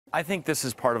I think this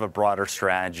is part of a broader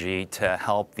strategy to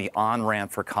help the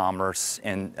on-ramp for commerce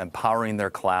and empowering their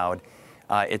cloud.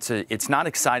 It's not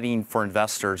exciting for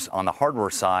investors on the hardware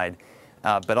side,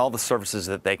 but all the services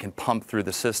that they can pump through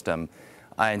the system.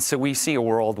 And so we see a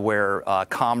world where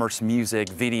commerce, music,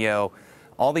 video,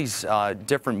 all these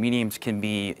different mediums can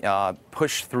be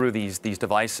pushed through these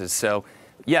devices. So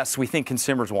yes, we think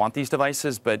consumers want these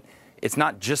devices, but it's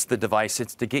not just the device,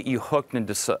 it's to get you hooked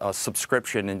into a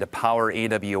subscription, into Power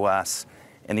AWS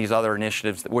and these other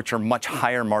initiatives, which are much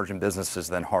higher margin businesses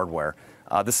than hardware.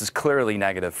 This is clearly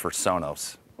negative for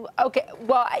Sonos. Okay,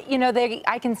 well, you know,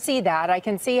 I can see that. I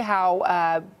can see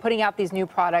how putting out these new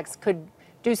products could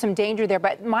do some danger there.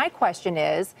 But my question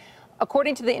is,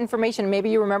 according to the information, maybe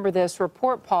you remember this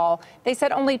report, Paul, they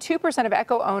said only 2% of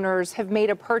Echo owners have made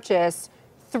a purchase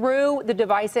through the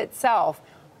device itself.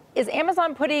 Is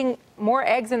Amazon putting more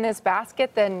eggs in this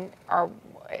basket than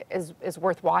is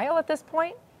worthwhile at this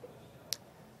point?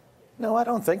 No, I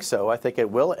don't think so. I think it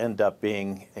will end up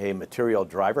being a material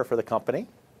driver for the company.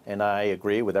 And I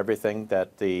agree with everything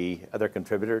that the other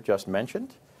contributor just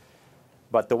mentioned.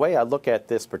 But the way I look at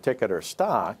this particular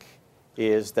stock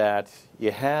is that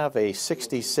you have a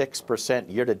 66%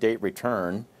 year-to-date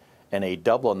return and a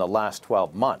double in the last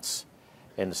 12 months.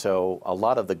 And so a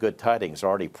lot of the good tidings are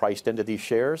already priced into these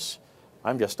shares.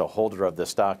 I'm just a holder of the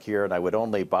stock here, and I would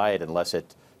only buy it unless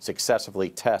it successfully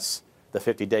tests the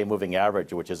 50-day moving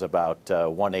average, which is about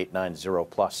 1890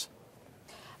 plus.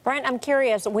 Brent, I'm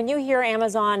curious, when you hear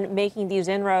Amazon making these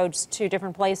inroads to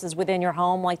different places within your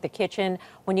home, like the kitchen,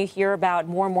 when you hear about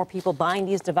more and more people buying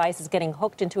these devices, getting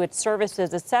hooked into its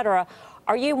services, et cetera,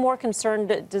 are you more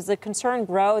concerned, does the concern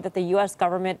grow that the U.S.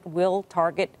 government will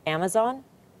target Amazon?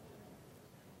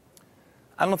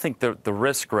 I don't think the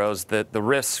risk grows. The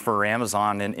risk for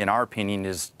Amazon, in our opinion,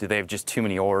 is do they have just too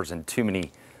many oars and too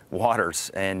many waters,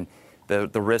 and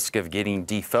the risk of getting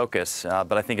defocused.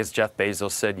 But I think, as Jeff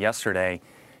Bezos said yesterday,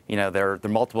 you know, there are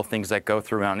multiple things that go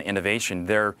through around innovation.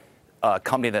 They're a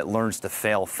company that learns to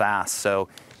fail fast. So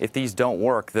if these don't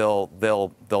work, they'll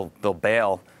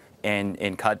bail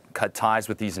and cut ties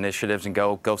with these initiatives and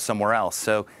go somewhere else.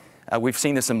 So we've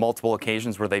seen this in multiple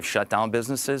occasions where they've shut down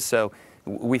businesses. So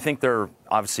we think they're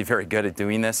obviously very good at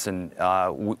doing this, and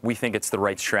we think it's the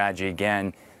right strategy,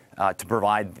 again, to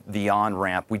provide the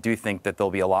on-ramp. We do think that there'll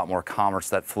be a lot more commerce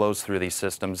that flows through these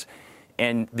systems.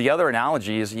 And the other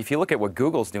analogy is, if you look at what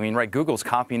Google's doing, right, Google's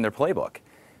copying their playbook.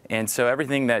 And so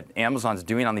everything that Amazon's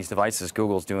doing on these devices,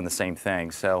 Google's doing the same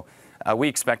thing. So we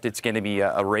expect it's going to be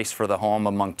a race for the home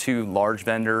among two large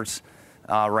vendors.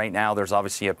 Right now, there's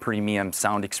obviously a premium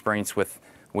sound experience with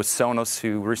Sonos,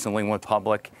 who recently went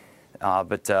public.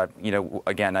 But you know,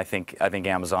 again, I think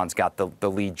Amazon's got the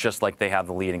lead, just like they have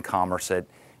the lead in commerce at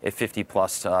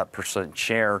 50+%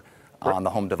 share on the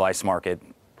home device market.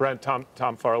 Brent,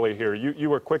 Tom Farley here. You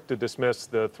were quick to dismiss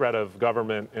the threat of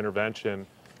government intervention.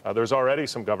 There's already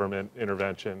some government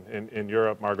intervention in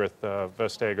Europe. Margaret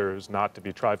Vestager is not to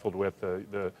be trifled with,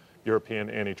 the European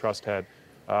antitrust head.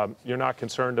 You're not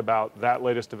concerned about that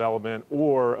latest development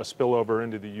or a spillover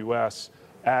into the U.S.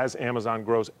 as Amazon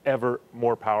grows ever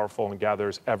more powerful and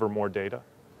gathers ever more data?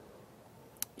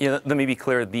 Yeah, let me be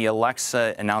clear. The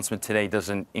Alexa announcement today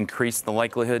doesn't increase the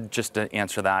likelihood. Just to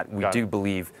answer that, we do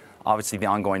believe, obviously, the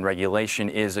ongoing regulation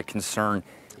is a concern.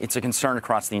 It's a concern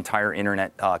across the entire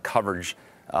internet coverage,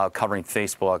 covering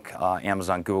Facebook,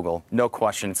 Amazon, Google. No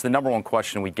question. It's the #1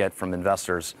 question we get from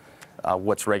investors.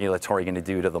 What's regulatory going to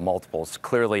do to the multiples?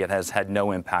 Clearly, it has had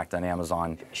no impact on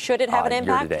Amazon. Should it have an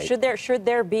impact? Should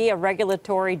there be a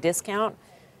regulatory discount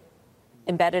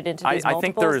embedded into these multiples? I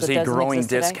think there is a growing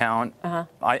discount.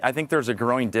 I think there's a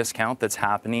growing discount that's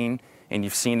happening, and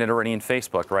you've seen it already in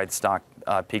Facebook, right? The stock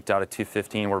peaked out at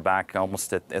 215. We're back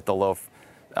almost at the low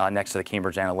next to the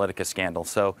Cambridge Analytica scandal.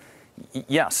 So,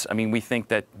 yes, I mean, we think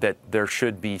that there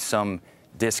should be some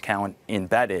discount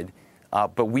embedded.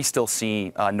 But we still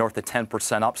see north of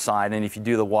 10% upside, and if you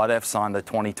do the what ifs on the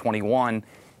 2021,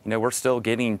 you know, we're still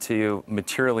getting to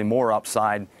materially more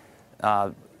upside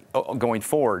going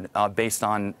forward based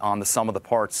on the sum of the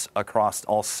parts across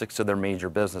all 6 of their major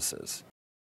businesses.